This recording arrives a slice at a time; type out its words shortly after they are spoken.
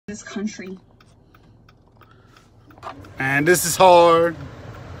this country. And this is hard.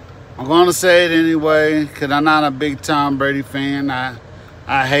 I'm gonna say it anyway, cause I'm not a big Tom Brady fan.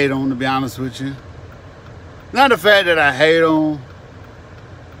 I hate him, to be honest with you. Not the fact that I hate him,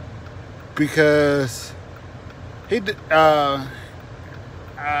 because he does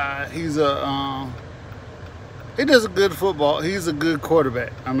a good football. He's a good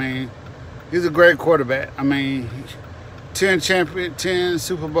quarterback. I mean, he's a great quarterback. I mean, 10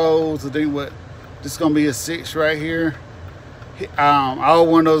 Super Bowls. I think what this is gonna be a 6th right here. I was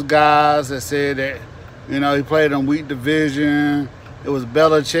one of those guys that said that, you know, he played in weak division. It was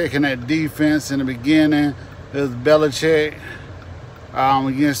Belichick in that defense in the beginning. It was Belichick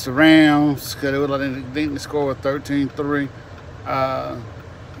against the Rams, because it was, I think they scored 13-3.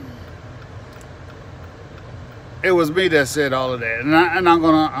 It was me that said all of that, and I'm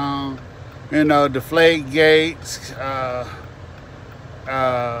gonna, you know, deflate gates, all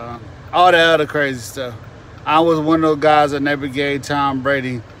that other crazy stuff. I was one of those guys that never gave Tom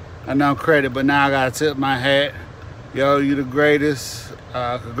Brady enough credit, but now I gotta tip my hat. Yo, you the greatest.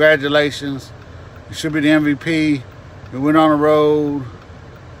 Congratulations. You should be the MVP. You went on the road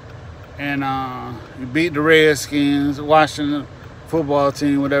and you beat the Redskins, Washington football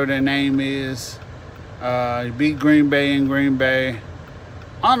team, whatever their name is. You beat Green Bay in Green Bay.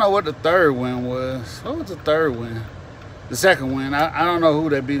 I don't know what the third win was. What was the third win? The second win. I don't know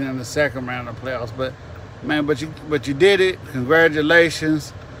who they beat in the second round of playoffs, but man, but you did it.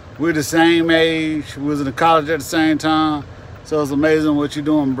 Congratulations. We're the same age. We was in college at the same time, so it's amazing what you're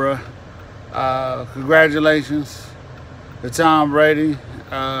doing, bro. Congratulations to Tom Brady.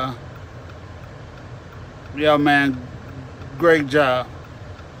 Yeah, man, great job.